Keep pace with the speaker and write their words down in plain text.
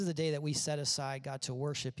is the day that we set aside, God, to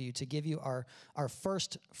worship you, to give you our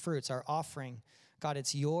first fruits, our offering. God,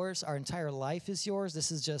 it's yours. Our entire life is yours.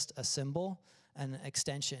 This is just a symbol, an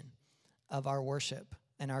extension of our worship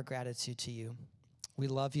and our gratitude to you. We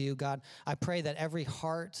love you, God. I pray that every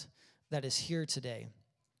heart that is here today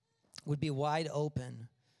would be wide open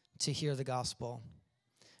to hear the gospel.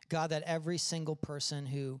 God, that every single person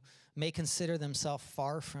who may consider themselves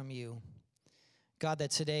far from you, God,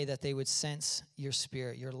 that today that they would sense your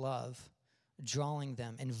spirit, your love, drawing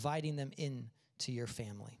them, inviting them into your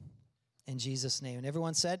family. In Jesus' name. And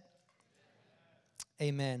everyone said,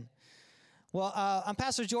 amen. Well, I'm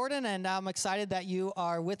Pastor Jordan, and I'm excited that you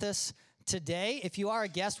are with us today. If you are a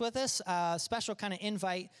guest with us, a special kind of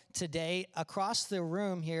invite today. Across the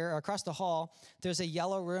room here, across the hall, there's a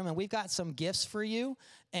yellow room, and we've got some gifts for you.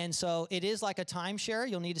 And so it is like a timeshare.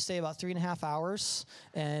 You'll need to stay about 3.5 hours,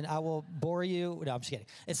 and I will bore you. No, I'm just kidding.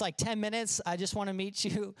 It's like 10 minutes. I just want to meet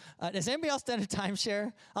you. Has anybody else done a timeshare?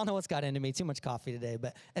 I don't know what's got into me. Too much coffee today.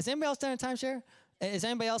 But has anybody else done a timeshare? Is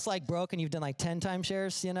anybody else like broke and you've done like 10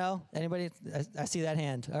 timeshares, you know? Anybody? I see that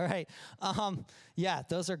hand. All right. Yeah,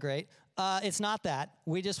 those are great. It's not that.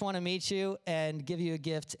 We just want to meet you and give you a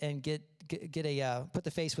gift and put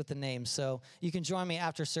the face with the name. So you can join me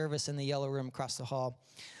after service in the yellow room across the hall.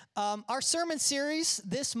 Our sermon series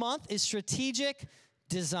this month is Strategic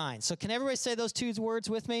Design. So can everybody say those two words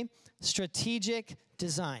with me? Strategic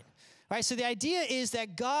Design. All right, so the idea is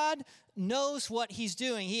that God knows what he's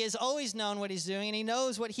doing. He has always known what he's doing, and he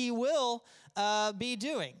knows what he will be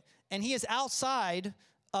doing. And he is outside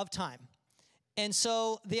of time. And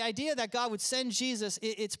so the idea that God would send Jesus,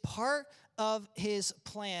 it's part of his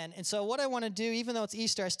plan. And so what I want to do, even though it's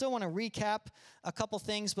Easter, I still want to recap a couple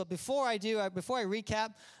things. But before I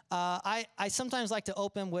recap, I sometimes like to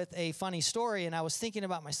open with a funny story. And I was thinking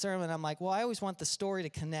about my sermon. I'm like, well, I always want the story to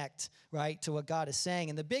connect, right, to what God is saying.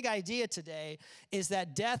 And the big idea today is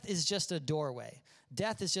that death is just a doorway.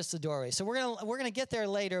 Death is just a doorway. So we're gonna get there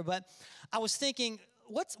later. But I was thinking,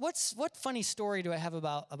 what funny story do I have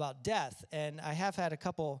about death? And I have had a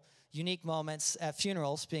couple unique moments at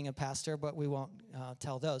funerals being a pastor, but we won't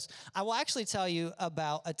tell those. I will actually tell you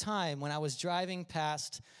about a time when I was driving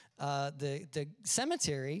past the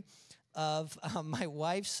cemetery of my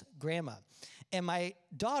wife's grandma. And my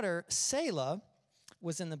daughter, Selah,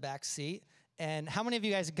 was in the back seat. And how many of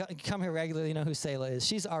you guys come here regularly know who Selah is?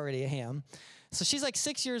 She's already a ham. So she's like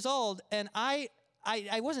 6 years old, and I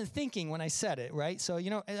wasn't thinking when I said it, right? So,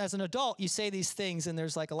 you know, as an adult, you say these things, and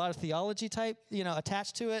there's like a lot of theology type, you know,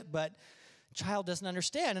 attached to it, but child doesn't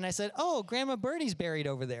understand. And I said, oh, Grandma Birdie's buried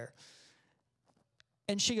over there.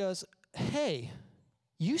 And she goes, hey,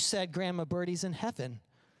 you said Grandma Birdie's in heaven.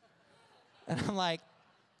 And I'm like,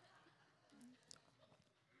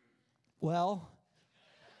 well,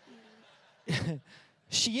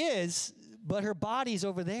 she is, but her body's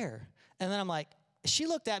over there. And then I'm like, she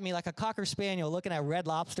looked at me like a Cocker Spaniel looking at Red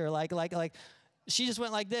Lobster, like she just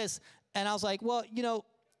went like this. And I was like, well, you know,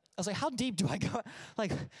 I was like, how deep do I go?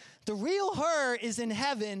 Like, the real her is in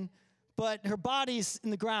heaven, but her body's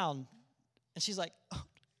in the ground. And she's like, oh.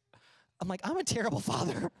 I'm like, I'm a terrible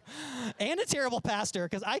father and a terrible pastor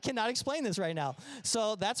because I cannot explain this right now.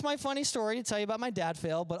 So that's my funny story to tell you about my dad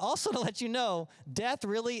fail, but also to let you know, death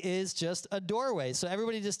really is just a doorway. So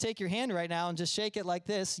everybody just take your hand right now and just shake it like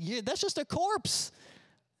this. That's just a corpse.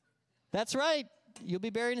 That's right. You'll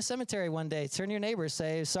be buried in a cemetery one day. Turn to your neighbors,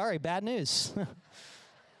 say, sorry, bad news.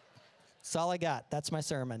 That's all I got. That's my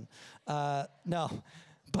sermon. No.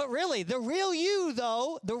 But really, the real you,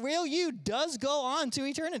 though, the real you does go on to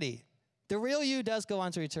eternity. The real you does go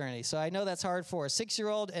on to eternity. So I know that's hard for a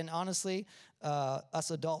 6-year-old, and honestly, us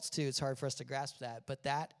adults too, it's hard for us to grasp that, but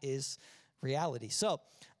that is reality. So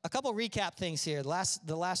a couple recap things here,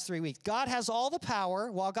 the last 3 weeks. God has all the power.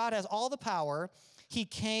 While God has all the power, he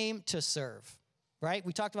came to serve, right?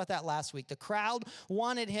 We talked about that last week. The crowd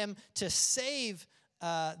wanted him to save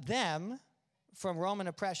them from Roman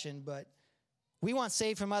oppression, but we want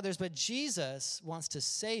saved from others, but Jesus wants to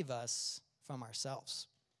save us from ourselves.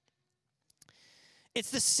 It's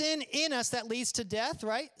the sin in us that leads to death,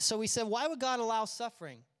 right? So we said, why would God allow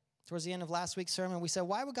suffering? Towards the end of last week's sermon, we said,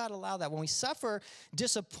 why would God allow that? When we suffer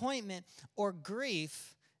disappointment or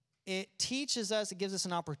grief, it teaches us, it gives us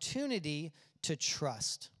an opportunity to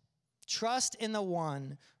trust. Trust in the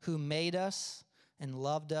one who made us and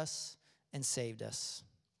loved us and saved us.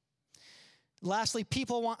 Lastly,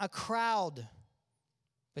 people want a crowd,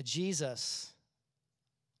 but Jesus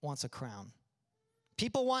wants a crown.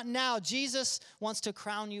 People want now. Jesus wants to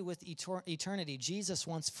crown you with eternity. Jesus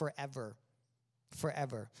wants forever.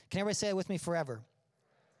 Forever. Can everybody say it with me? Forever.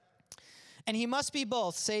 And he must be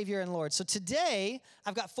both Savior and Lord. So today,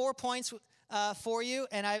 I've got 4 points for you,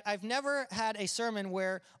 and I've never had a sermon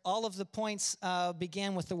where all of the points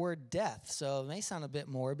began with the word death. So it may sound a bit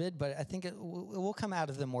morbid, but I think it will come out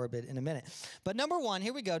of the morbid in a minute. But number one,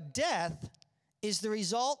 here we go. Death is the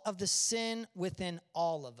result of the sin within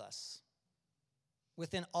all of us.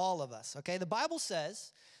 Within all of us, okay? The Bible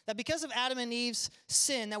says that because of Adam and Eve's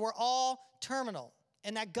sin, that we're all terminal,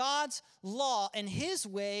 and that God's law and his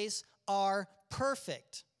ways are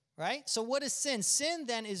perfect, right? So what is sin? Sin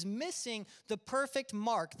then is missing the perfect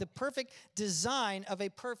mark, the perfect design of a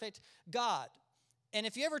perfect God. And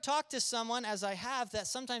if you ever talk to someone, as I have, that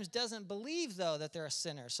sometimes doesn't believe, though, that they're a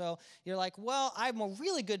sinner. So you're like, well, I'm a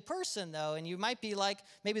really good person, though. And you might be like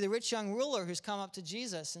maybe the rich young ruler who's come up to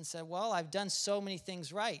Jesus and said, well, I've done so many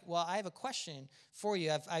things right. Well, I have a question for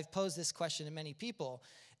you. I've posed this question to many people.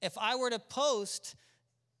 If I were to post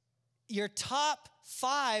your top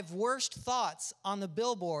 5 worst thoughts on the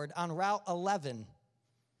billboard on Route 11,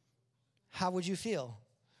 how would you feel?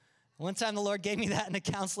 One time the Lord gave me that in a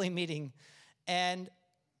counseling meeting. And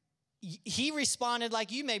he responded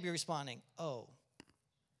like you may be responding. Oh.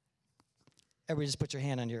 Everybody just put your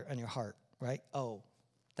hand on your heart, right? Oh,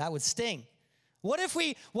 that would sting. What if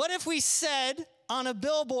we said on a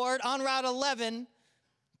billboard on Route 11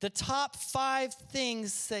 the top 5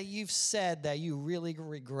 things that you've said that you really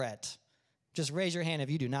regret? Just raise your hand if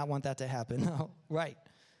you do not want that to happen. No, right.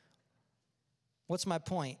 What's my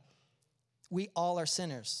point? We all are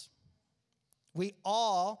sinners. We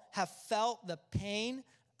all have felt the pain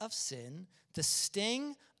of sin, the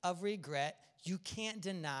sting of regret. You can't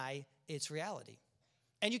deny its reality.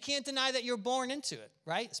 And you can't deny that you're born into it,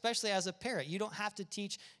 right? Especially as a parent. You don't have to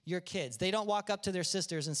teach your kids. They don't walk up to their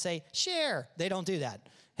sisters and say, share. They don't do that.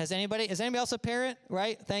 Is anybody else a parent,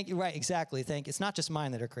 right? Thank you, right, exactly, thank you. It's not just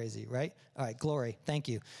mine that are crazy, right? All right, glory, thank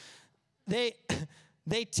you. They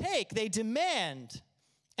demand,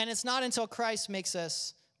 and it's not until Christ makes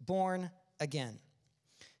us born again.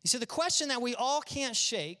 You see, the question that we all can't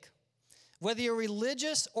shake, whether you're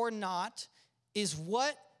religious or not, is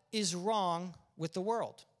what is wrong with the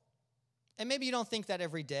world? And maybe you don't think that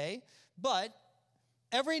every day, but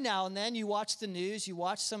every now and then you watch the news, you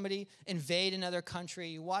watch somebody invade another country,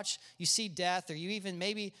 you see death, or you even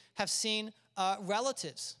maybe have seen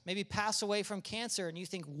relatives maybe pass away from cancer, and you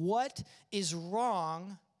think, what is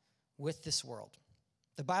wrong with this world?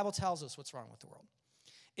 The Bible tells us what's wrong with the world.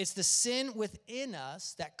 It's the sin within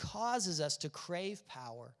us that causes us to crave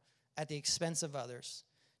power at the expense of others,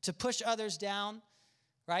 to push others down,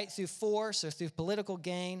 right, through force or through political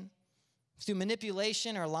gain, through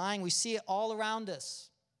manipulation or lying. We see it all around us.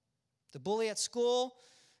 The bully at school,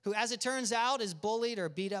 who, as it turns out, is bullied or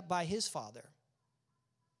beat up by his father,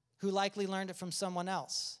 who likely learned it from someone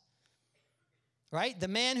else, right? The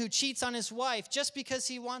man who cheats on his wife just because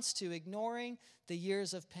he wants to, ignoring the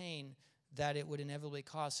years of pain that it would inevitably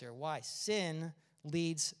cause her. Why? Sin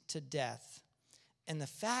leads to death. And the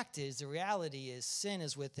fact is, the reality is, sin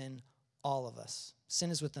is within all of us. Sin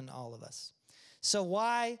is within all of us. So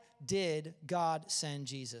why did God send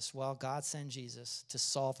Jesus? Well, God sent Jesus to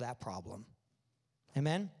solve that problem.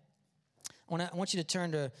 Amen? I want you to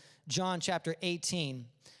turn to John chapter 18.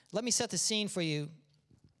 Let me set the scene for you.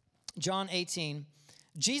 John 18.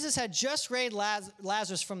 Jesus had just raised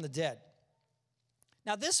Lazarus from the dead.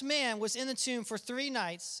 Now, this man was in the tomb for 3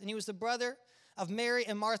 nights, and he was the brother of Mary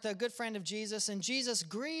and Martha, a good friend of Jesus. And Jesus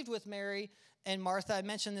grieved with Mary and Martha. I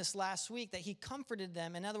mentioned this last week, that he comforted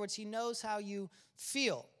them. In other words, he knows how you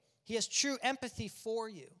feel. He has true empathy for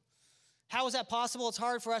you. How is that possible? It's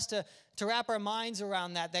hard for us to wrap our minds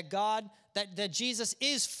around that that Jesus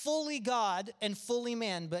is fully God and fully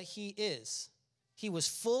man, but he is. He was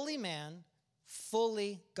fully man,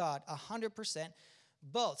 fully God, 100%.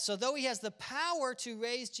 Both. So though he has the power to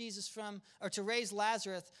raise to raise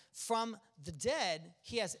Lazarus from the dead,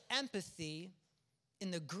 he has empathy in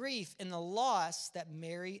the grief and the loss that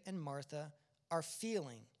Mary and Martha are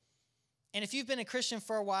feeling. And if you've been a Christian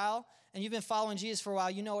for a while and you've been following Jesus for a while,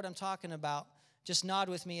 you know what I'm talking about. Just nod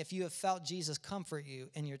with me if you have felt Jesus comfort you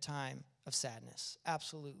in your time of sadness.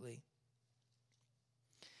 Absolutely.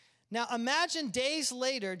 Now imagine days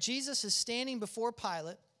later, Jesus is standing before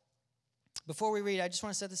Pilate. Before we read, I just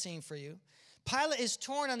want to set the scene for you. Pilate is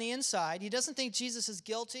torn on the inside. He doesn't think Jesus is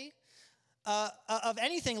guilty of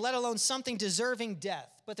anything, let alone something deserving death.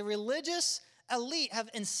 But the religious elite have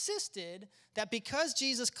insisted that because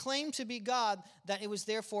Jesus claimed to be God, that it was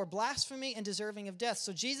therefore blasphemy and deserving of death.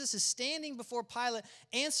 So Jesus is standing before Pilate,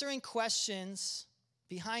 answering questions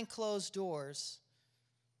behind closed doors.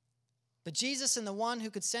 But Jesus and the one who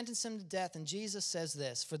could sentence him to death, and Jesus says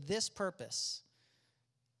this, for this purpose,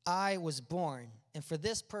 I was born, and for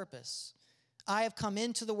this purpose I have come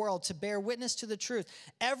into the world to bear witness to the truth.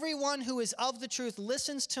 Everyone who is of the truth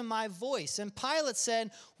listens to my voice. And Pilate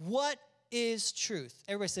said, what is truth?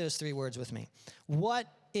 Everybody say those three words with me. What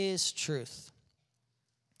is truth?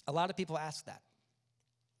 A lot of people ask that.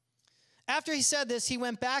 After he said this, he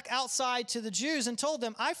went back outside to the Jews and told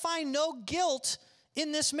them, I find no guilt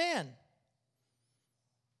in this man.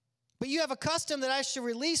 But you have a custom that I should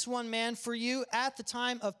release one man for you at the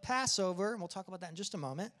time of Passover. And we'll talk about that in just a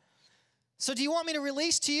moment. So do you want me to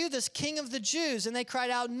release to you this king of the Jews? And they cried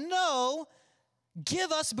out, no,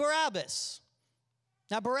 give us Barabbas.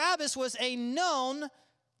 Now, Barabbas was a known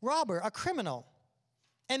robber, a criminal.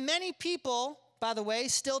 And many people, by the way,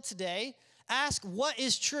 still today, ask, what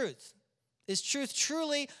is truth? Is truth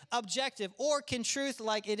truly objective? Or can truth,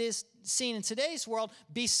 like it is seen in today's world,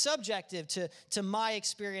 be subjective to my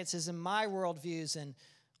experiences and my worldviews and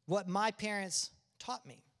what my parents taught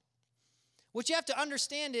me? What you have to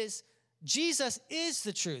understand is Jesus is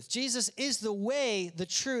the truth. Jesus is the way, the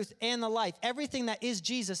truth, and the life. Everything that is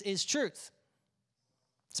Jesus is truth.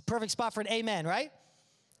 It's a perfect spot for an amen, right?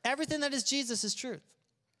 Everything that is Jesus is truth.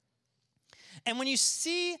 And when you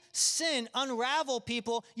see sin unravel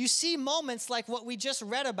people, you see moments like what we just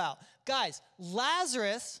read about. Guys,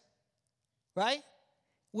 Lazarus, right,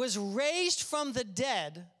 was raised from the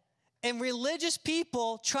dead, and religious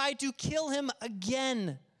people tried to kill him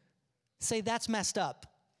again. Say, that's messed up.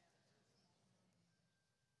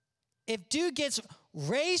 If dude gets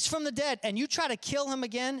raised from the dead and you try to kill him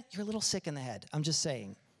again, you're a little sick in the head. I'm just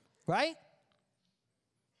saying, right?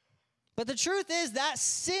 But the truth is that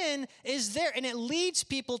sin is there, and it leads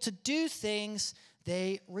people to do things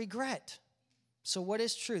they regret. So what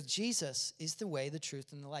is truth? Jesus is the way, the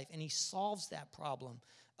truth, and the life, and he solves that problem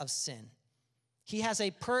of sin. He has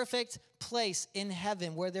a perfect place in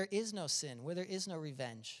heaven where there is no sin, where there is no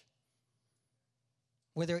revenge,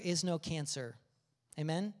 where there is no cancer.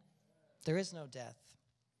 Amen? There is no death.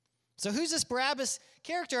 So who's this Barabbas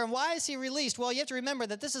character, and why is he released? Well, you have to remember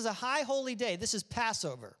that this is a high holy day. This is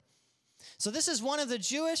Passover. So this is one of the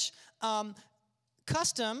Jewish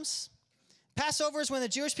customs. Passover is when the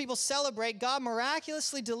Jewish people celebrate God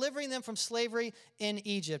miraculously delivering them from slavery in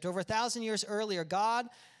Egypt. Over 1,000 years earlier, God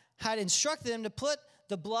had instructed them to put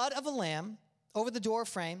the blood of a lamb over the door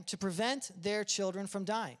frame to prevent their children from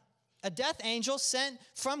dying. A death angel sent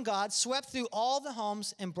from God swept through all the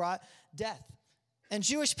homes and brought death. And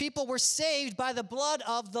Jewish people were saved by the blood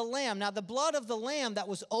of the lamb. Now, the blood of the lamb that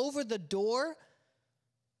was over the door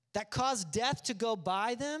that caused death to go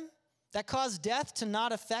by them, that caused death to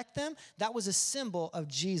not affect them, that was a symbol of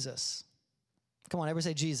Jesus. Come on, everybody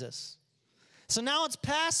say Jesus. So now it's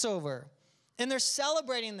Passover, and they're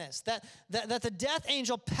celebrating this, that the death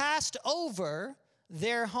angel passed over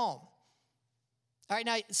their home. All right,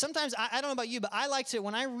 now, sometimes, I don't know about you, but I like to,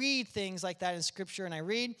 when I read things like that in Scripture, and I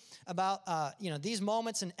read about, these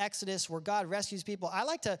moments in Exodus where God rescues people, I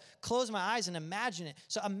like to close my eyes and imagine it.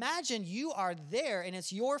 So imagine you are there, and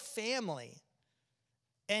it's your family,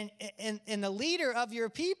 and the leader of your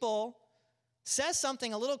people says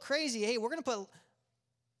something a little crazy. Hey, we're going to put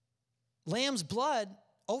lamb's blood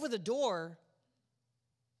over the door.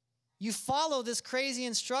 You follow this crazy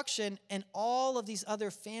instruction, and all of these other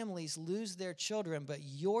families lose their children, but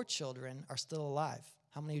your children are still alive.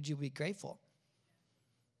 How many would you be grateful?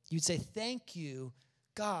 You'd say, thank you,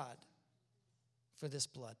 God, for this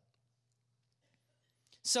blood.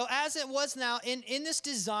 So as it was now, in this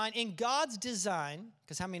design, in God's design,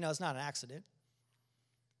 because how many know it's not an accident?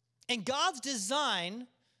 In God's design,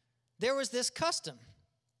 there was this custom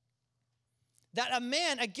that a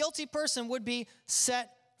man, a guilty person, would be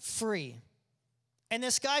set free. And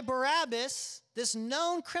this guy Barabbas, this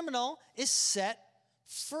known criminal, is set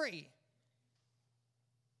free.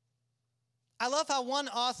 I love how one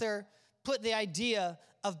author put the idea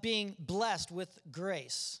of being blessed with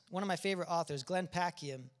grace. One of my favorite authors, Glenn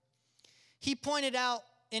Packiam, he pointed out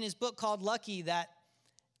in his book called Lucky that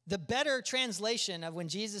the better translation of when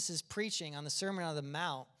Jesus is preaching on the Sermon on the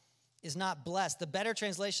Mount is not blessed. The better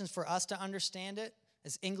translations for us to understand it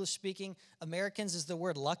as English-speaking Americans is the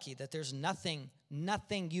word lucky, that there's nothing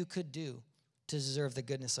you could do to deserve the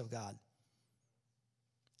goodness of God.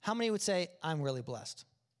 How many would say, I'm really blessed?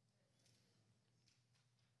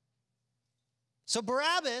 So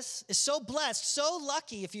Barabbas is so blessed, so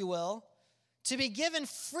lucky, if you will, to be given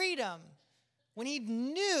freedom when he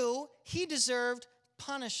knew he deserved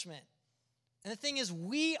punishment. And the thing is,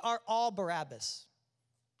 we are all Barabbas.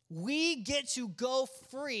 We get to go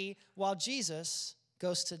free while Jesus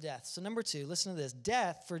goes to death. So number 2, listen to this.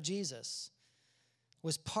 Death for Jesus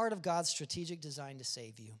was part of God's strategic design to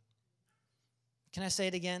save you. Can I say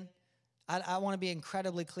it again? I want to be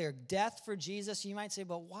incredibly clear. Death for Jesus, you might say,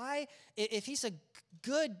 but why? If he's a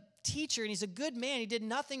good teacher and he's a good man, he did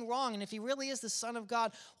nothing wrong, and if he really is the Son of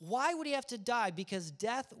God, why would he have to die? Because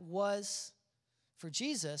death was, for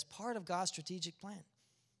Jesus, part of God's strategic plan.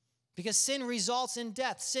 Because sin results in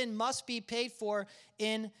death. Sin must be paid for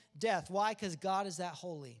in death. Why? Because God is that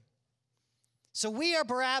holy. So we are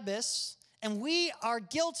Barabbas, and we are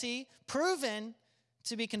guilty, proven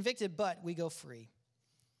to be convicted, but we go free.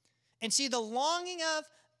 And see, the longing of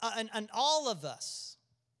and all of us,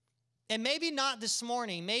 and maybe not this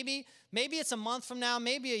morning, maybe it's a month from now,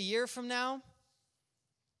 maybe a year from now,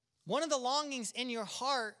 one of the longings in your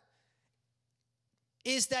heart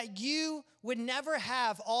is that you would never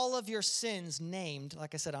have all of your sins named,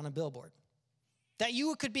 like I said, on a billboard. That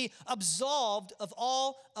you could be absolved of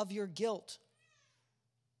all of your guilt.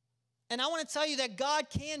 And I want to tell you that God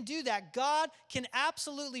can do that. God can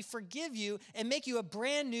absolutely forgive you and make you a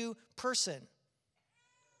brand new person.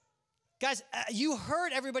 Guys, you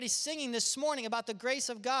heard everybody singing this morning about the grace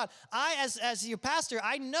of God. I, as your pastor,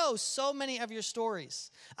 I know so many of your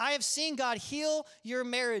stories. I have seen God heal your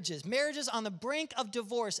marriages on the brink of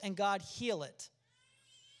divorce, and God heal it.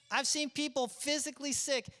 I've seen people physically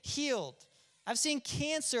sick healed. I've seen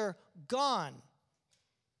cancer gone.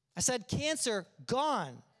 I said cancer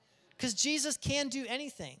gone. Because Jesus can do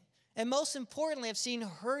anything. And most importantly, I've seen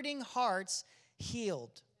hurting hearts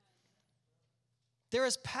healed. There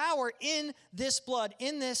is power in this blood,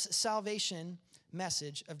 in this salvation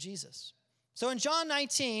message of Jesus. So in John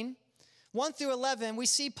 19, 1 through 11, we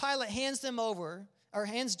see Pilate hands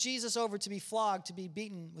Jesus over to be flogged, to be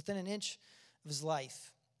beaten within an inch of his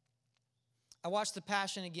life. I watched The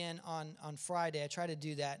Passion again on Friday. I try to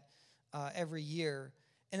do that every year.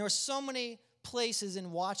 And there were so many places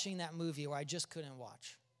in watching that movie where I just couldn't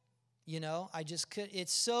watch. You know, I just could.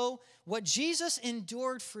 It's so, what Jesus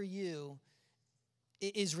endured for you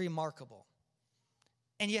is remarkable.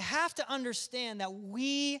 And you have to understand that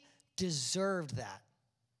we deserved that.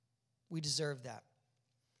 We deserved that.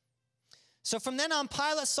 So from then on,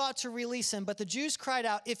 Pilate sought to release him, but the Jews cried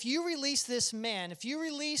out, if you release this man, if you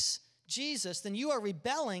release Jesus, then you are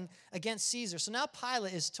rebelling against Caesar. So now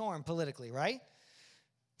Pilate is torn politically, right?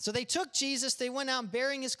 So they took Jesus, they went out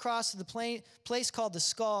bearing his cross to the place called the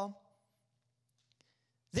Skull.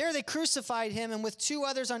 There they crucified him, and with two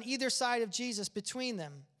others on either side of Jesus between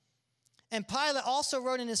them. And Pilate also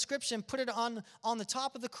wrote an inscription, put it on the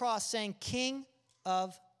top of the cross, saying, King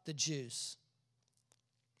of the Jews.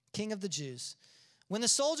 King of the Jews. When the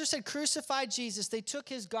soldiers had crucified Jesus, they took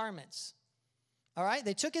his garments. All right?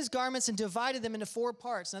 They took his garments and divided them into 4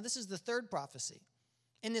 parts. Now, this is the 3rd prophecy.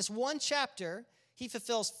 In this one chapter, he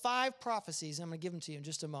fulfills 5 prophecies. I'm going to give them to you in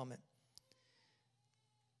just a moment.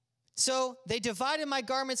 So they divided my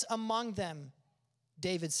garments among them,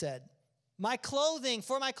 David said.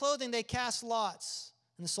 For my clothing, they cast lots.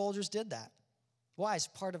 And the soldiers did that. Why? It's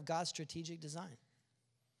part of God's strategic design.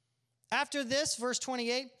 After this, verse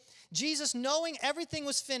 28, Jesus, knowing everything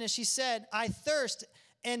was finished, he said, I thirst.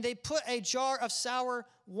 And they put a jar of sour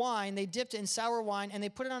wine. They dipped it in sour wine, and they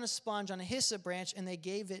put it on a sponge, on a hyssop branch, and they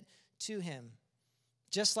gave it to him.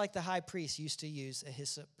 Just like the high priest used to use a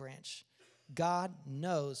hyssop branch. God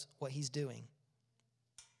knows what he's doing.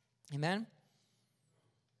 Amen?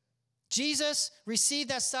 Jesus received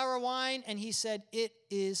that sour wine, and he said, it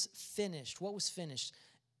is finished. What was finished?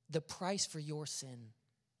 The price for your sin.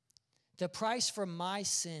 The price for my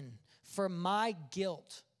sin, for my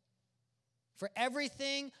guilt, for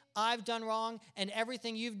everything I've done wrong and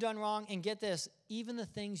everything you've done wrong. And get this, even the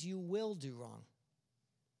things you will do wrong.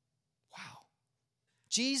 Wow.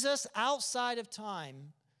 Jesus, outside of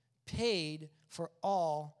time, paid for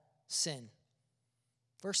all sin.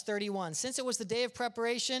 Verse 31, since it was the day of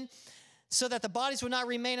preparation, so that the bodies would not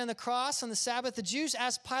remain on the cross on the Sabbath, the Jews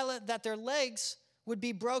asked Pilate that their legs would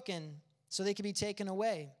be broken so they could be taken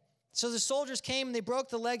away. So the soldiers came and they broke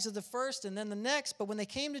the legs of the first and then the next. But when they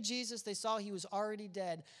came to Jesus, they saw he was already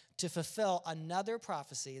dead, to fulfill another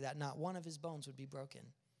prophecy that not one of his bones would be broken.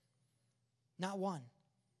 Not one.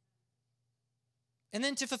 And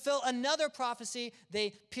then to fulfill another prophecy,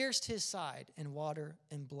 they pierced his side, and water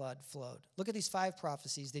and blood flowed. Look at these 5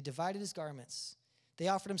 prophecies. They divided his garments. They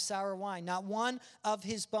offered him sour wine. Not one of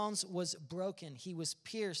his bones was broken. He was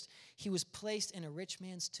pierced. He was placed in a rich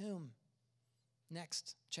man's tomb.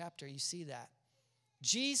 Next chapter, you see that.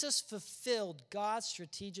 Jesus fulfilled God's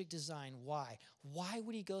strategic design. Why? Why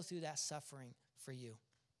would he go through that suffering for you?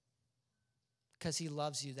 Because he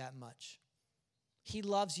loves you that much. He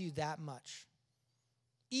loves you that much.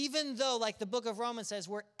 Even though, like the book of Romans says,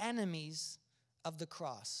 we're enemies of the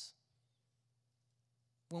cross.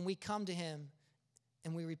 When we come to him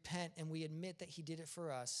and we repent and we admit that he did it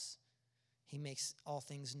for us, he makes all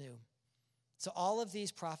things new. So all of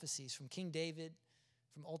these prophecies from King David,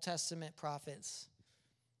 from Old Testament prophets,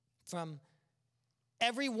 from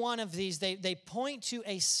every one of these, they point to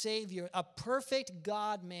a Savior, a perfect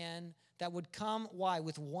God-man that would come, why?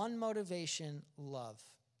 With one motivation, love.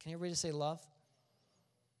 Can everybody just say love?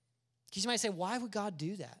 Because you might say, why would God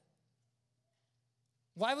do that?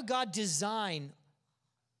 Why would God design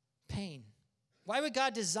pain? Why would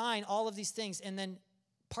God design all of these things? And then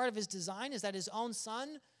part of his design is that his own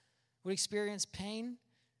son would experience pain.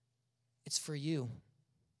 It's for you.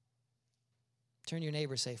 Turn to your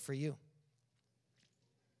neighbor, say, for you.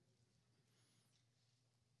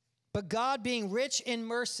 But God, being rich in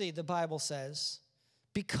mercy, the Bible says,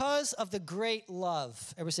 because of the great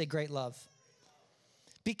love, everybody say great love.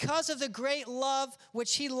 Because of the great love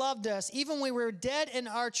which he loved us, even when we were dead in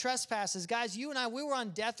our trespasses. Guys, you and I, we were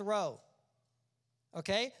on death row.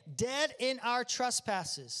 Okay? Dead in our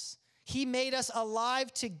trespasses. He made us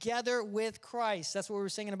alive together with Christ. That's what we were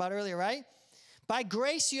singing about earlier, right? By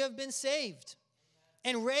grace you have been saved.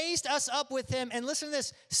 And raised us up with him. And listen to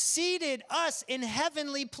this. Seated us in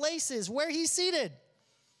heavenly places where he's seated.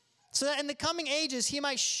 So that in the coming ages he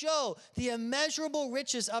might show the immeasurable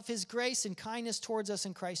riches of his grace and kindness towards us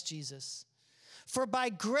in Christ Jesus. For by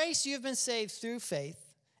grace you have been saved through faith.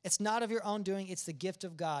 It's not of your own doing. It's the gift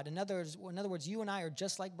of God. In other words, you and I are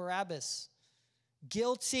just like Barabbas.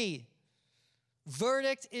 Guilty.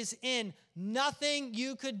 Verdict is in. Nothing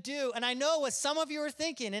you could do. And I know what some of you are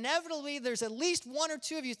thinking. Inevitably, there's at least one or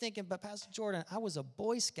two of you thinking, but Pastor Jordan, I was a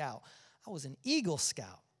Boy Scout. I was an Eagle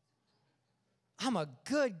Scout. I'm a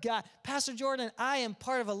good guy. Pastor Jordan, I am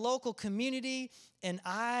part of a local community, and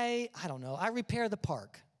I don't know, I repair the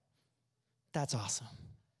park. That's awesome.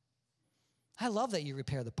 I love that you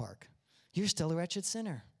repair the park. You're still a wretched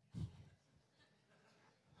sinner.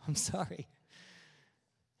 I'm sorry.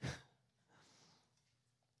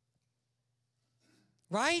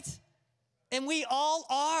 Right? And we all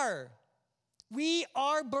are. We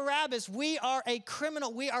are Barabbas. We are a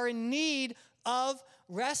criminal. We are in need of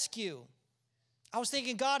rescue. I was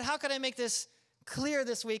thinking, God, how could I make this clear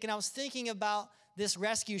this week? And I was thinking about this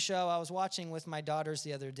rescue show I was watching with my daughters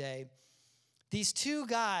the other day. These two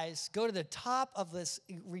guys go to the top of this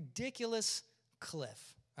ridiculous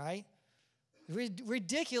cliff, all right?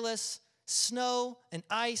 Ridiculous snow and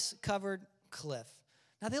ice-covered cliff.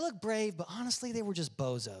 Now, they look brave, but honestly, they were just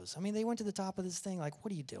bozos. I mean, they went to the top of this thing like,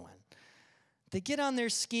 what are you doing? They get on their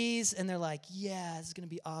skis, and they're like, yeah, this is going to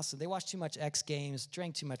be awesome. They watched too much X Games,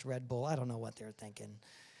 drank too much Red Bull. I don't know what they were thinking.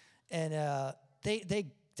 And they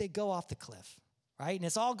go off the cliff, right? And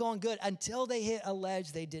it's all going good until they hit a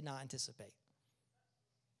ledge they did not anticipate,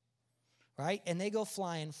 right? And they go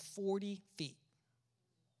flying 40 feet.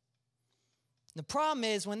 The problem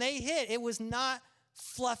is when they hit, it was not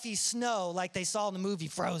fluffy snow like they saw in the movie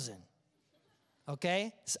Frozen,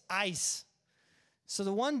 okay? It's ice. So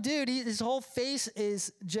the one dude, his whole face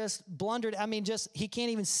is just blundered. I mean, he can't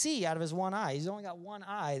even see out of his one eye. He's only got one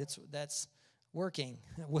eye that's working.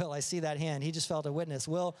 Will, I see that hand. He just felt a witness.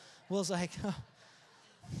 Will's like, oh.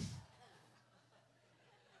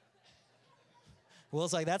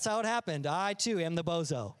 Will's like, that's how it happened. I, too, am the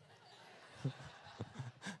bozo.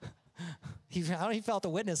 He felt a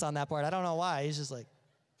witness on that part. I don't know why. He's just like.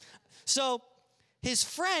 So his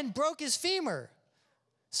friend broke his femur.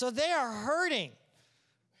 So they are hurting.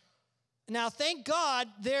 Now, thank God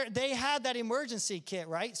they had that emergency kit,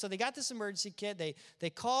 right? So they got this emergency kit. They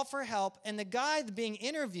call for help. And the guy being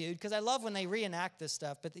interviewed, because I love when they reenact this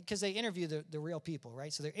stuff, but because they interview the real people,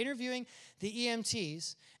 right? So they're interviewing the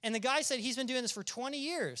EMTs. And the guy said he's been doing this for 20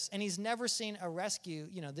 years, and he's never seen a rescue,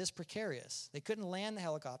 this precarious. They couldn't land the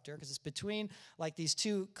helicopter because it's between, like, these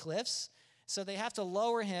two cliffs. So they have to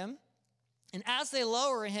lower him. And as they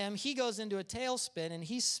lower him, he goes into a tailspin, and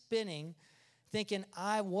he's spinning, thinking,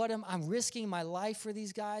 I'm risking my life for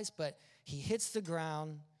these guys, but he hits the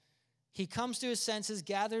ground. He comes to his senses,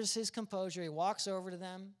 gathers his composure. He walks over to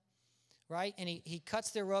them, right? And he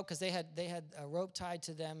cuts their rope because they had a rope tied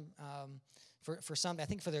to them for something, I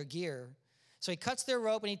think for their gear. So he cuts their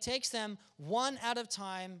rope and he takes them one at a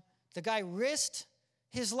time. The guy risked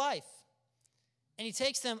his life. And he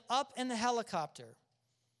takes them up in the helicopter.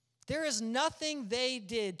 There is nothing they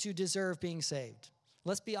did to deserve being saved.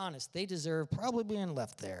 Let's be honest. They deserve probably being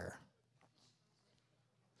left there.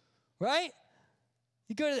 Right?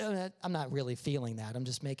 I'm not really feeling that. I'm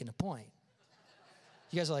just making a point.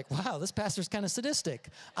 You guys are like, wow, this pastor's kind of sadistic.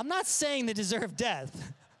 I'm not saying they deserve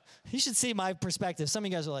death. You should see my perspective. Some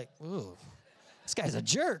of you guys are like, ooh, This guy's a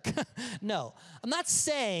jerk. No, I'm not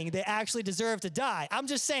saying they actually deserve to die. I'm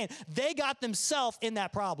just saying they got themselves in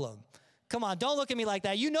that problem. Come on, don't look at me like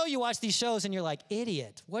that. You know you watch these shows and you're like,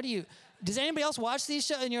 idiot. Does anybody else watch these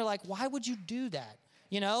shows? And you're like, why would you do that?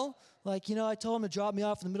 You know? Like, I told him to drop me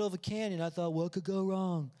off in the middle of a canyon. I thought, what could go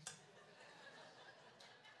wrong?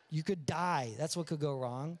 You could die. That's what could go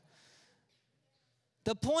wrong.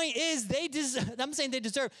 The point is, I'm saying they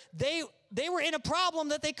deserve. They were in a problem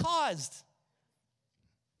that they caused.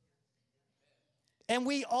 And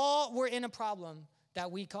we all were in a problem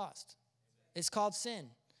that we caused. It's called sin.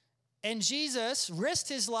 And Jesus risked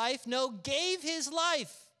his life, gave his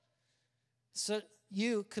life, so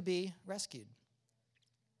you could be rescued.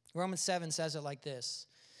 Romans 7 says it like this.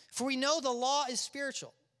 For we know the law is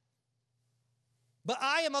spiritual, but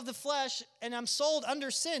I am of the flesh and I'm sold under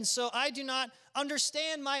sin, so I do not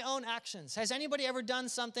understand my own actions. Has anybody ever done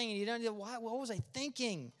something and you don't know, what was I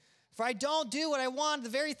thinking? For I don't do what I want, the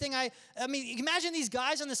very thing I mean, imagine these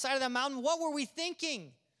guys on the side of that mountain. What were we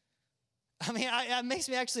thinking? I mean, it makes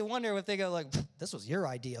me actually wonder if they go like, this was your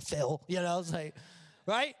idea, Phil. It's like,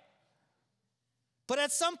 right? But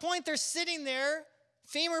at some point, they're sitting there,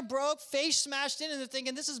 femur broke, face smashed in, and they're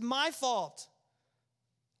thinking, this is my fault.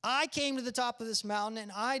 I came to the top of this mountain,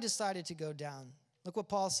 and I decided to go down. Look what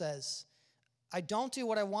Paul says. I don't do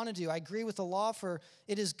what I want to do. I agree with the law, for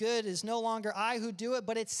it is good. It is no longer I who do it,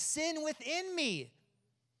 but it's sin within me.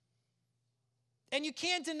 And you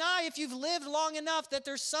can't deny, if you've lived long enough, that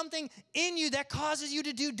there's something in you that causes you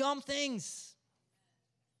to do dumb things.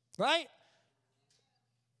 Right?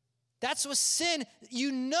 That's what sin,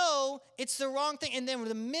 it's the wrong thing. And then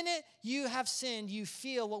the minute you have sinned, you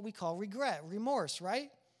feel what we call regret, remorse, right?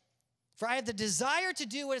 For I have the desire to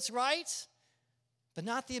do what's right, but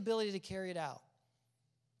not the ability to carry it out.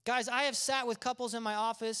 Guys, I have sat with couples in my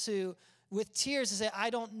office who, with tears, say, I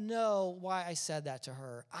don't know why I said that to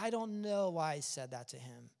her. I don't know why I said that to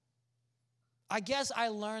him. I guess I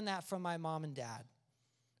learned that from my mom and dad.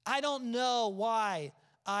 I don't know why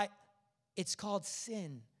it's called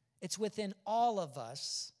sin. It's within all of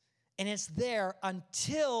us, and it's there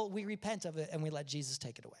until we repent of it and we let Jesus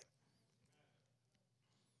take it away.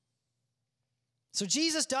 So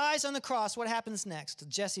Jesus dies on the cross. What happens next?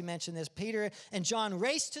 Jesse mentioned this. Peter and John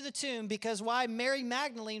race to the tomb because why? Mary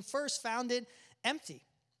Magdalene first found it empty.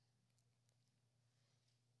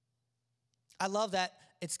 I love that.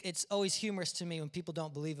 It's always humorous to me when people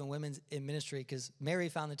don't believe in women in ministry because Mary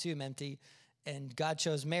found the tomb empty and God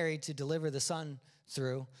chose Mary to deliver the son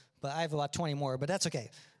through. But I have about 20 more, but that's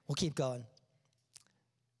okay. We'll keep going.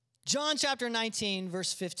 John chapter 19,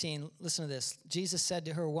 verse 15. Listen to this. Jesus said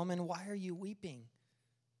to her, woman, why are you weeping?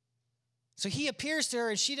 So he appears to her,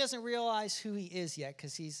 and she doesn't realize who he is yet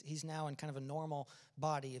because he's now in kind of a normal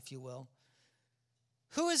body, if you will.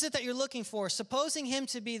 Who is it that you're looking for? Supposing him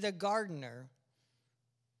to be the gardener,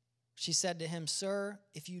 she said to him, sir,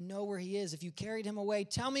 if you know where he is, if you carried him away,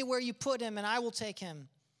 tell me where you put him, and I will take him.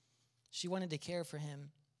 She wanted to care for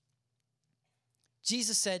him.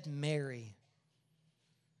 Jesus said, Mary.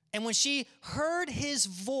 And when she heard his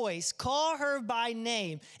voice call her by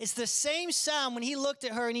name, it's the same sound when he looked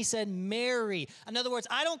at her and he said, Mary. In other words,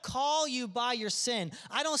 I don't call you by your sin.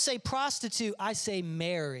 I don't say prostitute, I say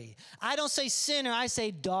Mary. I don't say sinner, I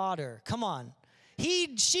say daughter. Come on.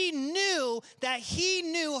 She knew that he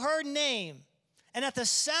knew her name. And at the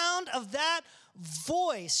sound of that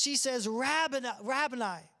voice, she says, Rabboni,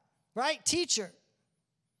 right? Teacher.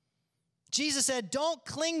 Jesus said, don't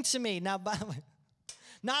cling to me. Now, by the way,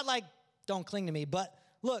 not like don't cling to me, but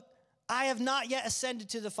look, I have not yet ascended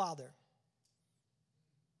to the Father.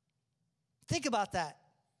 Think about that.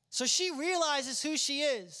 So she realizes who she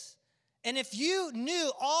is. And if you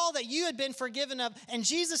knew all that you had been forgiven of, and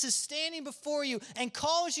Jesus is standing before you and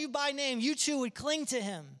calls you by name, you too would cling to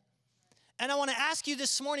him. And I want to ask you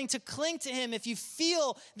this morning to cling to him if you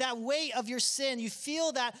feel that weight of your sin, you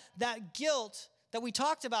feel that guilt that we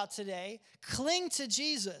talked about today, cling to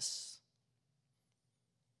Jesus.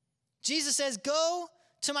 Jesus says, go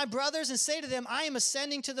to my brothers and say to them, I am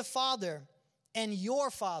ascending to the Father and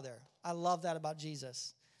your Father. I love that about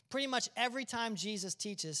Jesus. Pretty much every time Jesus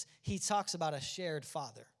teaches, he talks about a shared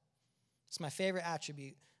Father. It's my favorite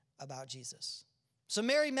attribute about Jesus. So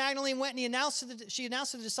Mary Magdalene went and she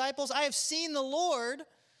announced to the disciples, I have seen the Lord.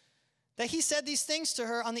 That he said these things to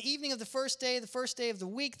her on the evening of the first day of the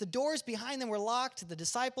week. The doors behind them were locked. The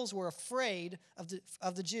disciples were afraid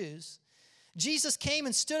of the Jews. Jesus came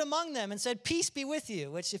and stood among them and said, peace be with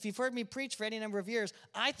you, which if you've heard me preach for any number of years,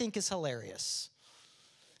 I think is hilarious.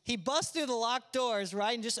 He busts through the locked doors,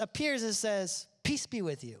 right, and just appears and says, peace be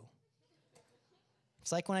with you.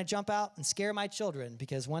 It's like when I jump out and scare my children,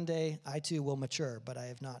 because one day I too will mature, but I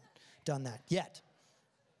have not done that yet.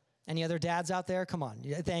 Any other dads out there? Come on.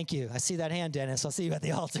 Yeah, thank you. I see that hand, Dennis. I'll see you at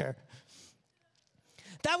the altar.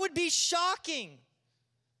 That would be shocking.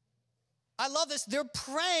 I love this. They're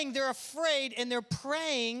praying, they're afraid, and they're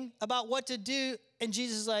praying about what to do. And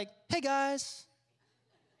Jesus is like, hey, guys,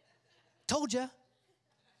 told you.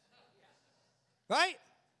 Right?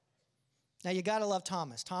 Now, you got to love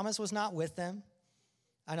Thomas. Thomas was not with them.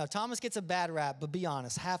 I know Thomas gets a bad rap, but be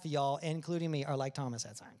honest, half of y'all, including me, are like Thomas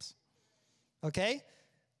at times. Okay?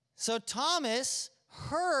 So Thomas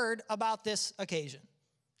heard about this occasion.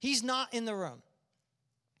 He's not in the room.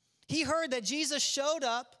 He heard that Jesus showed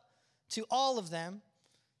up to all of them,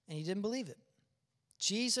 and he didn't believe it.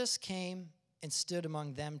 Jesus came and stood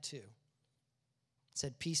among them too.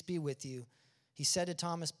 Said, peace be with you. He said to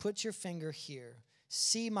Thomas, put your finger here.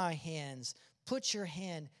 See my hands. Put your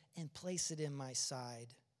hand and place it in my side.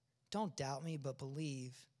 Don't doubt me, but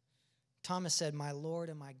believe. Thomas said, my Lord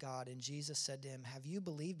and my God. And Jesus said to him, have you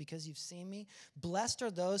believed because you've seen me? Blessed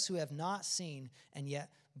are those who have not seen and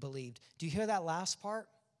yet believed. Do you hear that last part?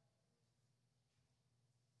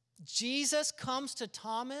 Jesus comes to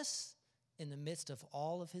Thomas in the midst of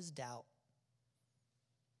all of his doubt.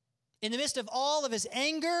 In the midst of all of his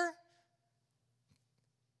anger,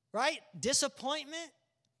 right? Disappointment.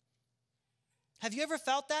 Have you ever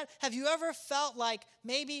felt that? Have you ever felt like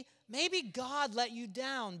maybe God let you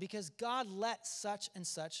down because God let such and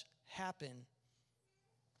such happen?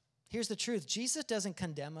 Here's the truth. Jesus doesn't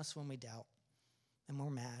condemn us when we doubt and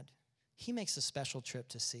we're mad. He makes a special trip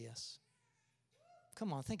to see us.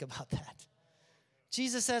 Come on, think about that.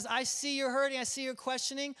 Jesus says, I see you're hurting. I see you're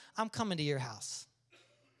questioning. I'm coming to your house.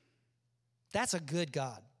 That's a good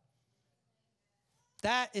God.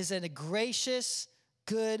 That is a gracious,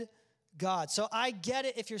 good God. So I get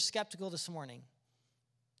it if you're skeptical this morning.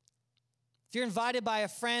 If you're invited by a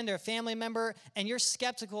friend or a family member and you're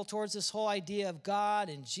skeptical towards this whole idea of God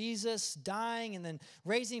and Jesus dying and then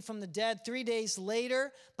raising from the dead 3 days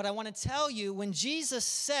later, but I want to tell you, when Jesus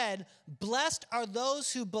said, blessed are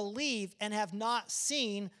those who believe and have not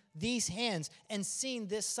seen these hands and seen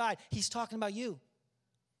this side, he's talking about you.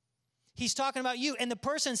 He's talking about you and the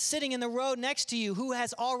person sitting in the row next to you who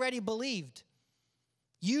has already believed.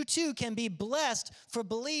 You too can be blessed for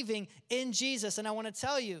believing in Jesus. And I want to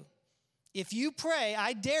tell you, if you pray,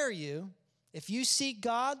 I dare you, if you seek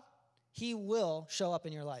God, he will show up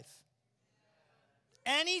in your life.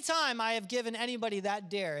 Anytime I have given anybody that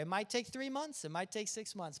dare, it might take 3 months, it might take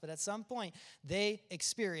 6 months, but at some point, they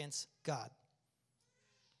experience God.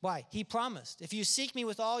 Why? He promised, if you seek me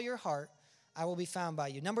with all your heart, I will be found by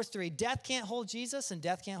you. Number 3, death can't hold Jesus and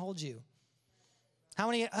death can't hold you. How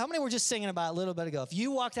many were just singing about it a little bit ago? If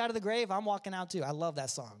you walked out of the grave, I'm walking out too. I love that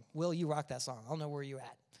song. Will, you rock that song. I don't know where you're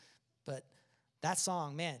at. But that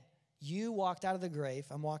song, man, you walked out of the grave,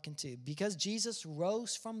 I'm walking too. Because Jesus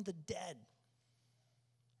rose from the dead.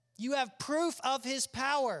 You have proof of his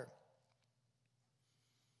power.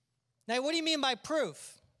 Now, what do you mean by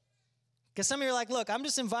proof? Because some of you are like, look, I'm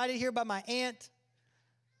just invited here by my aunt.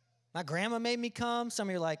 My grandma made me come. Some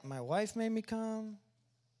of you are like, my wife made me come.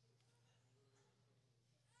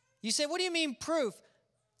 You say, what do you mean proof?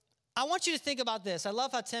 I want you to think about this. I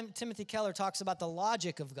love how Timothy Keller talks about the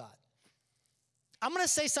logic of God. I'm going to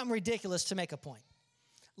say something ridiculous to make a point.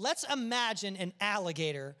 Let's imagine an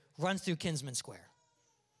alligator runs through Kinsman Square.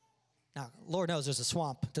 Now, Lord knows there's a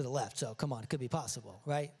swamp to the left, so come on, it could be possible,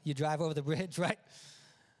 right? You drive over the bridge, right?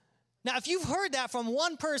 Now, if you've heard that from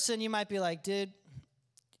one person, you might be like, dude,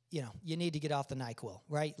 you need to get off the NyQuil,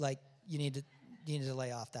 right? Like, you need to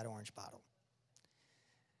lay off that orange bottle.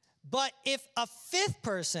 But if a fifth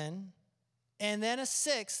person and then a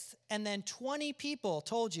sixth and then 20 people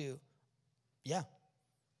told you, yeah,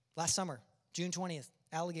 last summer, June 20th,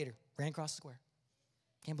 alligator ran across the square.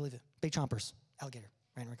 Can't believe it. Big chompers, alligator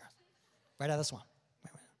ran across. Right out of the swamp.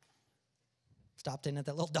 Right. Stopped in at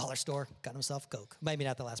that little dollar store, got himself a Coke. Maybe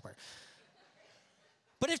not the last part.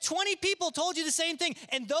 But if 20 people told you the same thing,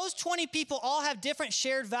 and those 20 people all have different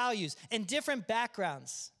shared values and different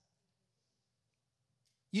backgrounds,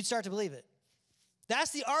 you'd start to believe it.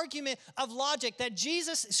 That's the argument of logic that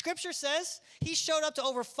Jesus, Scripture says, he showed up to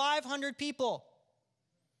over 500 people.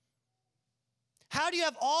 How do you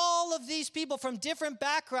have all of these people from different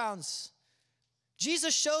backgrounds?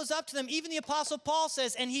 Jesus shows up to them. Even the Apostle Paul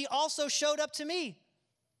says, and he also showed up to me.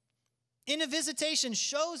 In a visitation,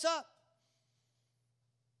 shows up.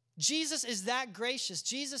 Jesus is that gracious.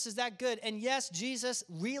 Jesus is that good. And yes, Jesus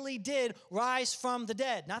really did rise from the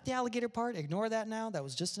dead. Not the alligator part. Ignore that now. That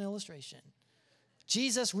was just an illustration.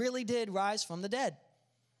 Jesus really did rise from the dead.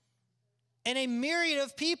 And a myriad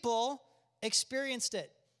of people experienced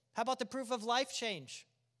it. How about the proof of life change?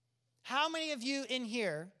 How many of you in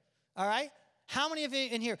here, all right? How many of you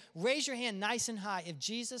in here, raise your hand nice and high if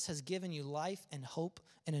Jesus has given you life and hope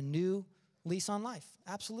and a new lease on life?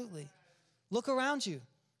 Absolutely. Look around you.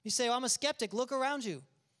 You say, well, I'm a skeptic. Look around you.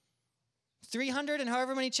 300 and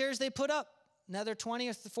however many chairs they put up. Another 20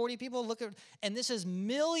 or 40 people. Look at, and this is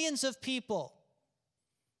millions of people.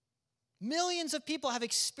 Millions of people have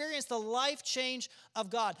experienced the life change of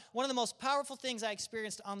God. One of the most powerful things I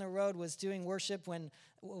experienced on the road was doing worship when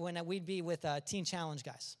we'd be with Teen Challenge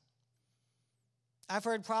guys. I've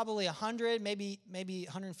heard probably 100, maybe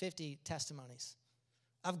 150 testimonies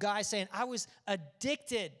of guys saying, I was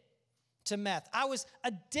addicted to meth. I was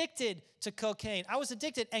addicted to cocaine. I was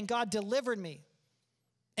addicted, and God delivered me.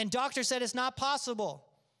 And doctor said it's not possible.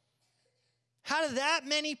 How do that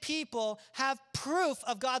many people have proof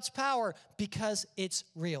of God's power? Because it's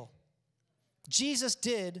real. Jesus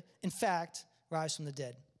did, in fact, rise from the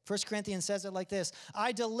dead. 1 Corinthians says it like this: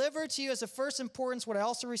 I deliver to you as of first importance what I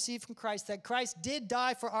also received from Christ, that Christ did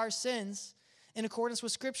die for our sins in accordance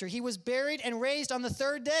with Scripture. He was buried and raised on the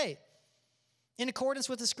third day in accordance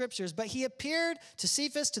with the Scriptures. But he appeared to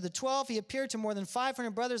Cephas, to the 12. He appeared to more than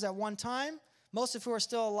 500 brothers at one time, most of who are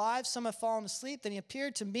still alive. Some have fallen asleep. Then he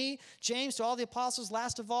appeared to me, James, to all the apostles.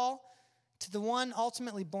 Last of all, to the one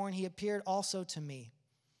ultimately born, he appeared also to me.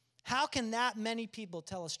 How can that many people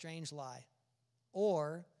tell a strange lie?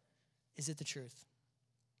 Or is it the truth?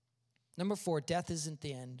 Number 4, death isn't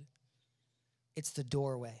the end. It's the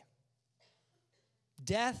doorway.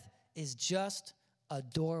 Death is just a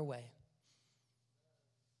doorway.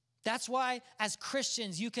 That's why, as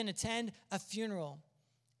Christians, you can attend a funeral.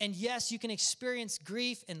 And yes, you can experience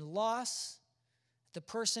grief and loss, the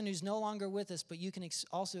person who's no longer with us, but you can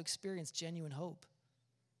also experience genuine hope.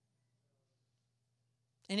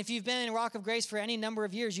 And if you've been in Rock of Grace for any number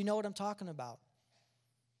of years, you know what I'm talking about.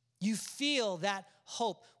 You feel that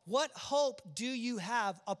hope. What hope do you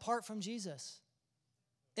have apart from Jesus?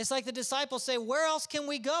 It's like the disciples say, where else can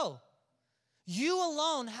we go? You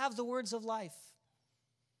alone have the words of life.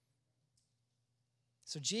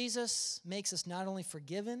 So Jesus makes us not only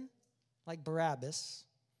forgiven like Barabbas,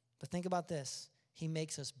 but think about this. He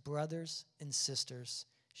makes us brothers and sisters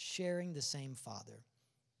sharing the same Father.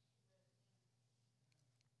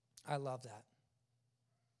 I love that.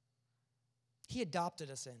 He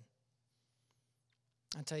adopted us in.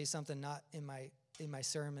 I'll tell you something, not in my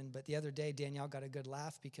sermon, but the other day Danielle got a good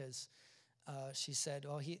laugh because she said,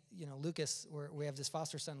 "Oh, Lucas, we have this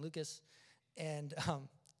foster son, Lucas, and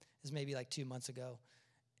this is maybe like 2 months ago."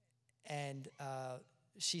 And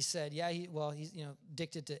she said, yeah, he's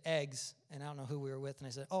addicted to eggs. And I don't know who we were with. And I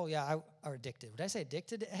said, oh, yeah, are addicted. Did I say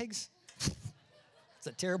addicted to eggs? It's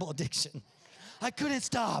a terrible addiction. I couldn't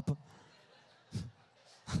stop.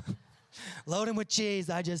 Load him with cheese.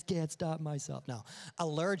 I just can't stop myself. No,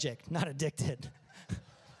 allergic, not addicted.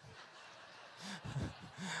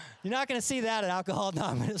 You're not going to see that at Alcohol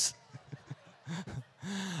Anonymous.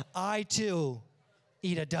 I, too,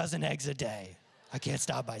 eat a dozen eggs a day. I can't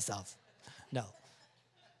stop myself. No.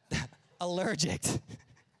 Allergic.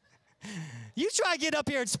 You try get up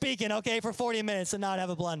here and speaking, okay, for 40 minutes and not have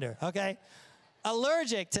a blunder, okay?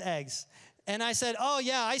 Allergic to eggs. And I said, oh,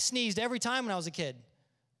 yeah, I sneezed every time when I was a kid.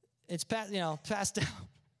 It's passed down.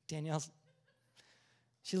 Danielle,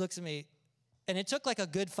 she looks at me, and it took like a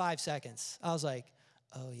good 5 seconds. I was like,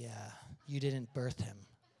 oh, yeah, you didn't birth him.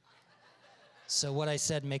 So what I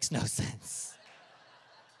said makes no sense.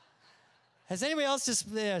 Has anybody else just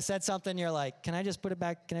said something, you're like, can I just put it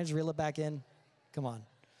back? Can I just reel it back in? Come on.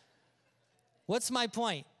 What's my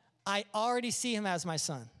point? I already see him as my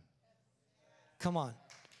son. Come on.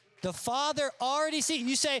 The Father already sees.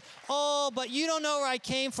 You say, oh, but you don't know where I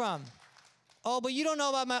came from. Oh, but you don't know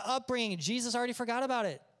about my upbringing. Jesus already forgot about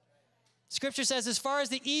it. Scripture says, as far as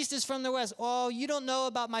the east is from the west, oh, you don't know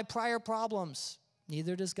about my prior problems.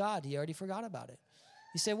 Neither does God. He already forgot about it.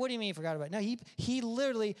 You say, what do you mean he forgot about it? No, he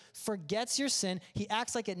literally forgets your sin. He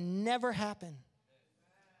acts like it never happened.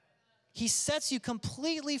 He sets you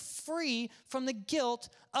completely free from the guilt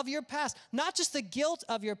of your past. Not just the guilt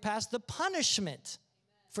of your past, the punishment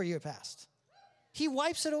for your past. He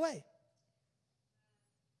wipes it away.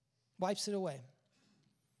 Wipes it away.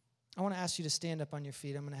 I want to ask you to stand up on your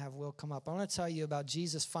feet. I'm going to have Will come up. I want to tell you about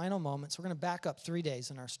Jesus' final moments. We're going to back up 3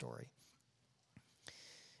 days in our story.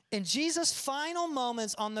 In Jesus' final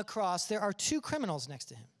moments on the cross, there are 2 criminals next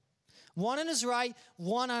to him. One on his right,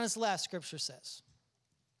 one on his left, Scripture says.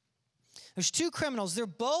 There's 2 criminals. They're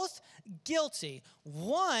both guilty.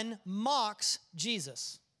 One mocks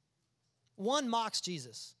Jesus. One mocks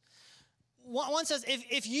Jesus. One says,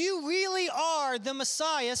 if you really are the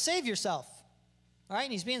Messiah, save yourself. All right,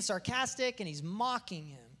 and he's being sarcastic and he's mocking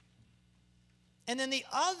him. And then the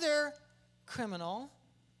other criminal,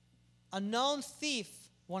 a known thief,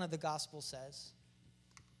 one of the Gospels says,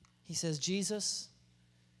 he says, Jesus,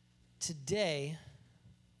 today,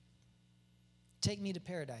 take me to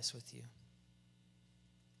paradise with you.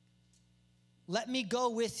 Let me go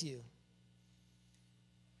with you.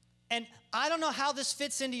 And I don't know how this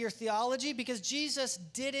fits into your theology because Jesus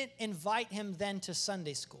didn't invite him then to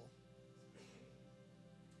Sunday school.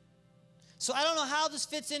 So I don't know how this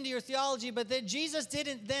fits into your theology, but that Jesus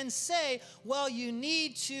didn't then say, well, you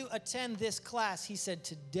need to attend this class. He said,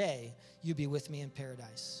 today you be with me in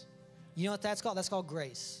paradise. You know what that's called? That's called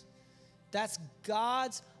grace. That's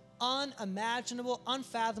God's unimaginable,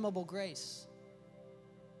 unfathomable grace.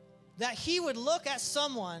 That he would look at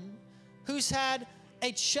someone who's had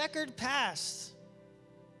a checkered past.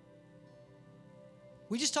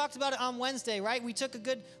 We just talked about it on Wednesday, right? We took a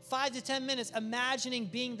good 5 to 10 minutes imagining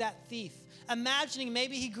being that thief. Imagining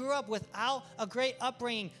maybe he grew up without a great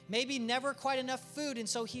upbringing, maybe never quite enough food, and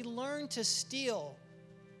so he learned to steal.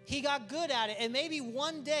 He got good at it, and maybe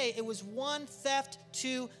one day it was one theft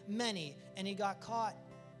too many, and he got caught.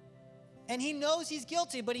 And he knows he's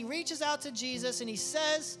guilty, but he reaches out to Jesus and he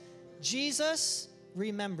says, Jesus,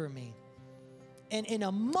 remember me. And in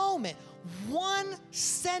a moment, one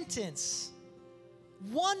sentence,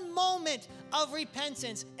 one moment of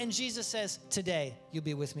repentance, and Jesus says, today you'll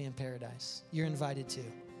be with me in paradise. You're invited to.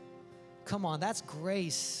 Come on, that's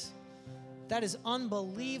grace. That is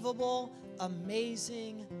unbelievable,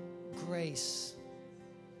 amazing grace.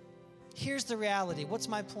 Here's the reality. What's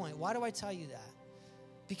my point? Why do I tell you that?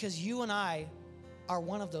 Because you and I are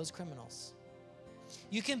one of those criminals.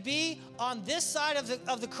 You can be on this side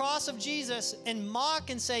of the cross of Jesus and mock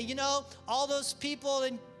and say, you know, all those people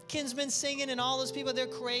and Kinsmen singing and all those people, they're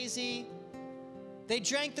crazy. They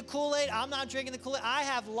drank the Kool-Aid. I'm not drinking the Kool-Aid. I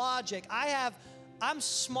have logic. I'm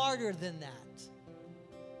smarter than that.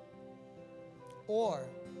 Or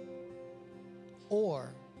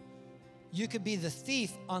you could be the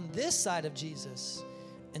thief on this side of Jesus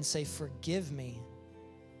and say, forgive me.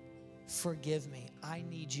 Forgive me. I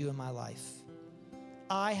need you in my life.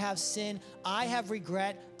 I have sin. I have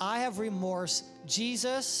regret. I have remorse.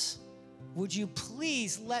 Jesus, would you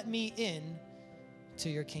please let me in to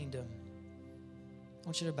your kingdom? I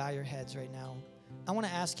want you to bow your heads right now. I want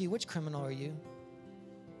to ask you, which criminal are you?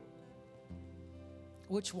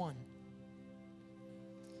 Which one?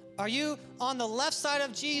 Are you on the left side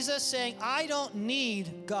of Jesus saying, I don't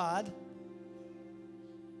need God?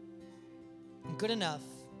 I'm good enough.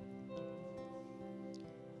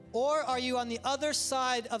 Or are you on the other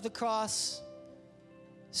side of the cross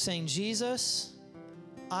saying, Jesus,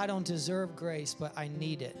 I don't deserve grace, but I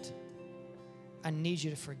need it. I need you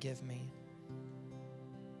to forgive me.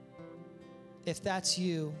 If that's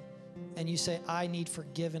you and you say, I need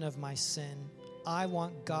forgiven of my sin, I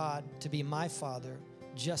want God to be my Father,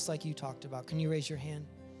 just like you talked about. Can you raise your hand?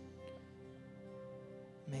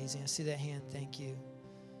 Amazing. I see that hand. Thank you.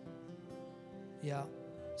 Yeah.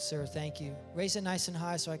 Sir, thank you. Raise it nice and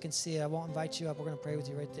high so I can see it. I won't invite you up. We're going to pray with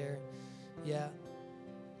you right there. Yeah.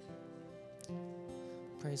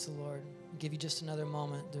 Praise the Lord. I'll give you just another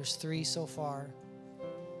moment. There's 3 so far.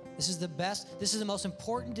 This is the most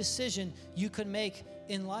important decision you could make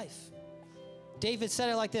in life. David said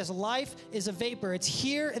it like this: life is a vapor. It's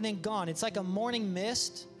here and then gone. It's like a morning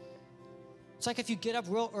mist. It's like if you get up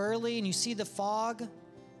real early and you see the fog,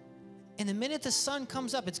 and the minute the sun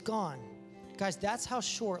comes up, it's gone. Guys, that's how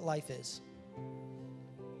short life is.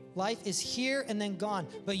 Life is here and then gone.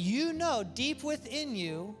 But you know deep within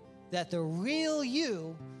you that the real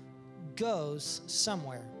you goes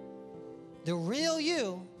somewhere. The real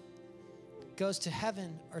you goes to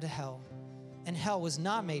heaven or to hell. And hell was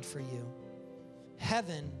not made for you.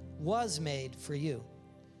 Heaven was made for you.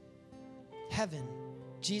 Heaven.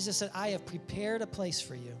 Jesus said, I have prepared a place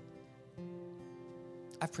for you.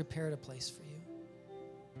 I've prepared a place for you.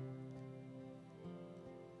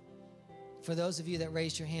 For those of you that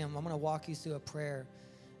raised your hand, I'm going to walk you through a prayer.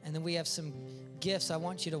 And then we have some gifts. I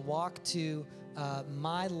want you to walk to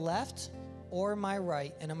my left or my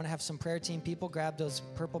right. And I'm going to have some prayer team people grab those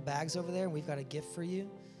purple bags over there. And we've got a gift for you.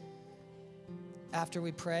 After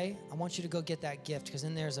we pray, I want you to go get that gift, because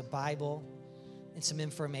in there's a Bible and some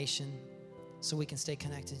information so we can stay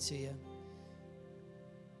connected to you.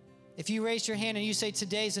 If you raised your hand and you say,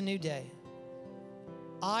 today's a new day,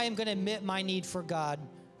 I am going to admit my need for God,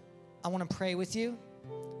 I want to pray with you.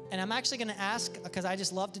 And I'm actually going to ask, because I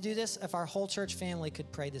just love to do this, if our whole church family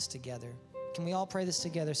could pray this together. Can we all pray this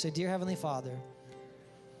together? Say, dear Heavenly Father,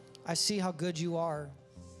 I see how good you are,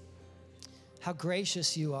 how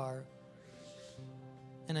gracious you are,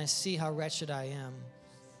 and I see how wretched I am.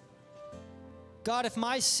 God, if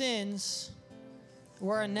my sins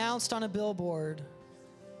were announced on a billboard,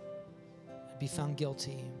 I'd be found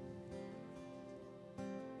guilty.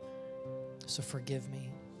 So forgive me.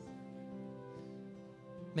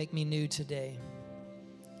 Make me new today.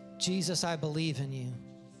 Jesus, I believe in you.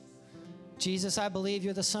 Jesus, I believe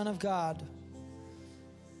you're the Son of God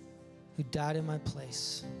who died in my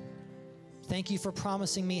place. Thank you for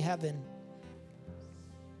promising me heaven,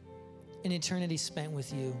 an eternity spent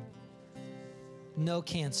with you. No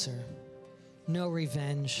cancer, no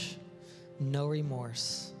revenge, no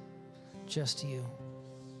remorse, just you.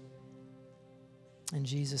 In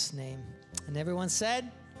Jesus' name. And everyone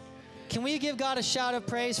said, can we give God a shout of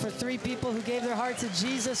praise for 3 people who gave their heart to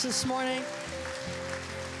Jesus this morning?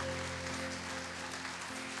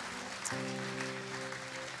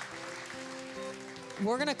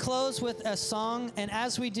 We're going to close with a song, and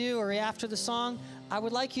as we do, or after the song, I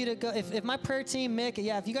would like you to go, if my prayer team, Mick,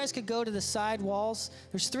 if you guys could go to the side walls.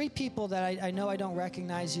 There's 3 people that I know I don't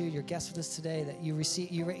recognize you. You're guests with us today that you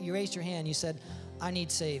raised your hand. You said, I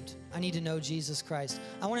need saved. I need to know Jesus Christ.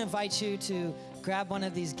 I want to invite you to grab one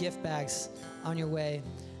of these gift bags on your way.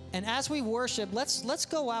 And as we worship, let's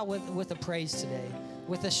go out with a praise today,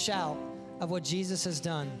 with a shout of what Jesus has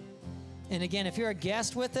done. And again, if you're a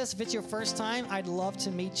guest with us, if it's your first time, I'd love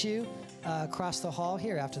to meet you across the hall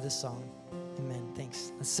here after this song. Amen.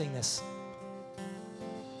 Thanks. Let's sing this.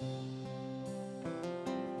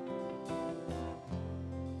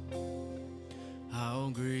 How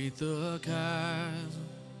great the chasm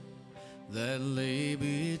that lay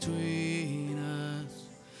between us,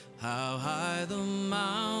 how high the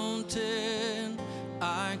mountain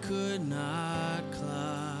I could not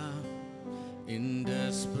climb. In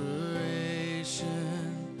desperation,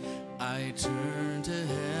 I turned to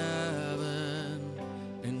heaven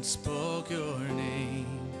and spoke your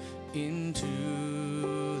name into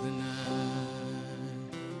the night.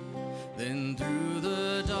 Then through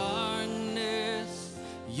the darkness,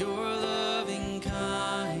 your loving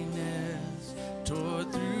kindness tore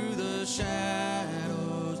through the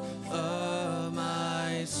shadows of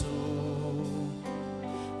my soul.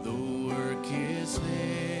 The work is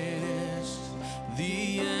finished,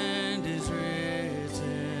 the end is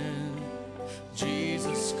written.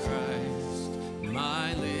 Jesus Christ,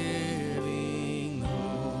 my living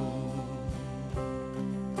hope.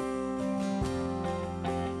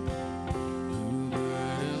 Who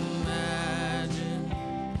could imagine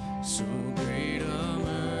so great a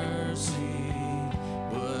mercy?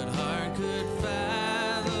 What heart could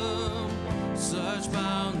fathom such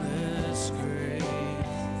boundless grace?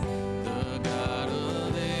 The God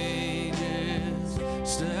of ages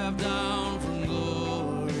stepped down from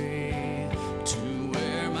glory to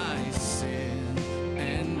wear my sin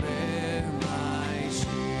and bear my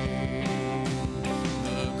shame.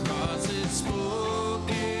 The cross is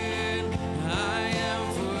spoken, I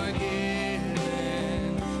am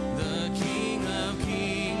forgiven. The King of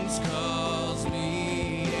Kings calls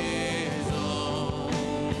me his own.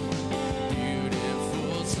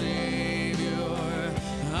 Beautiful Savior,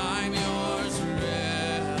 I'm yours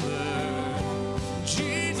forever.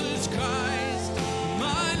 Jesus Christ,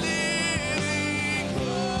 my living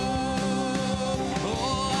hope.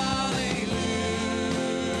 Oh,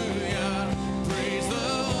 hallelujah. Praise the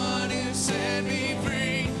one who set me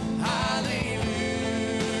free. Hallelujah.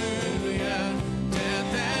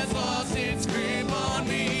 Death has lost its grip on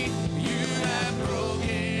me. You have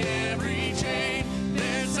broken every chain.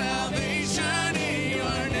 There's salvation in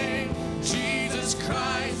your name. Jesus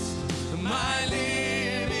Christ, my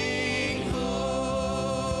living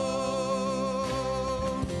hope.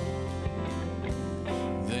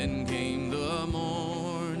 Then came the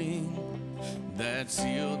morning that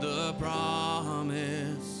sealed the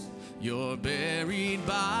promise. Your buried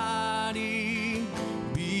body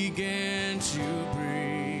began to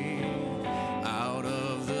breathe out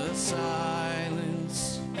of the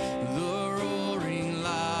silence. The roaring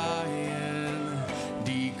lion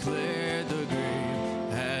declared the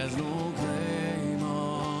grave has no claim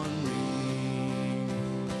on me.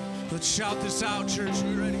 Let's shout this out, church.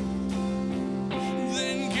 We ready?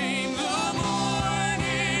 Then came the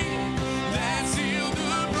morning that sealed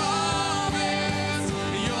the promise.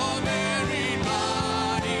 Your buried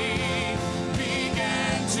body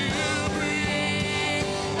began to breathe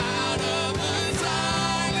out of the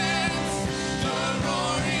silence. The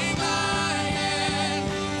roaring lion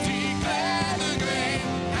declared the grave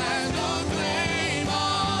has no claim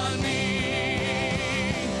on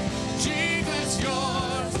me. Jesus,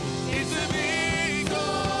 yours is the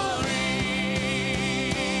victory.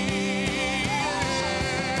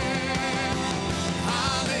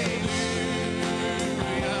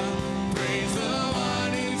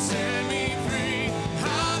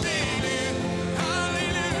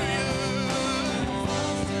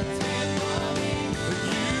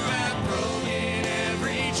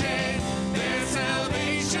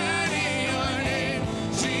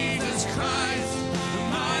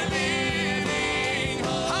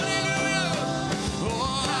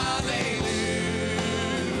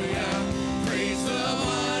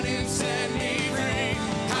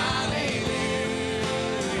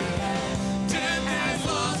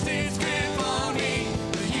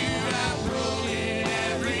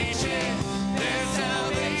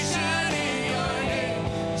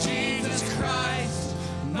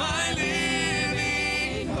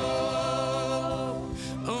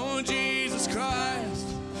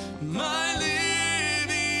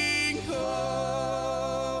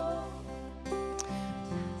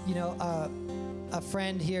 a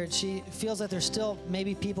friend here. She feels that there's still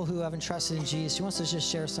maybe people who haven't trusted in Jesus. She wants to just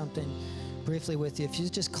share something briefly with you. If you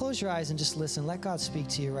just close your eyes and just listen, let God speak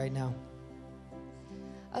to you right now.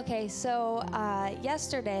 Okay, so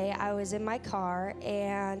yesterday I was in my car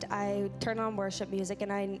and I turned on worship music,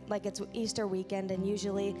 and it's Easter weekend, and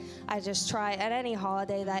usually I just try at any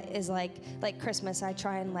holiday that is like Christmas. I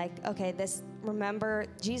try and remember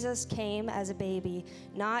Jesus came as a baby.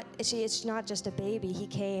 It's not just a baby. He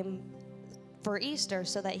came for Easter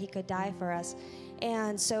so that he could die for us.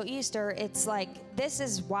 And so Easter, it's like, this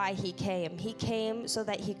is why he came. He came so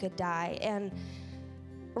that he could die. And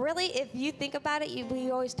really, if you think about it,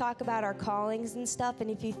 we always talk about our callings and stuff, and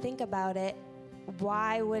if you think about it,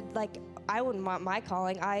 I wouldn't want my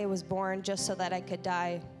calling. I was born just so that I could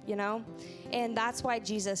die, you know? And that's why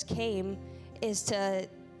Jesus came, is to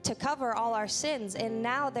cover all our sins. And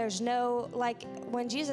now there's no, when Jesus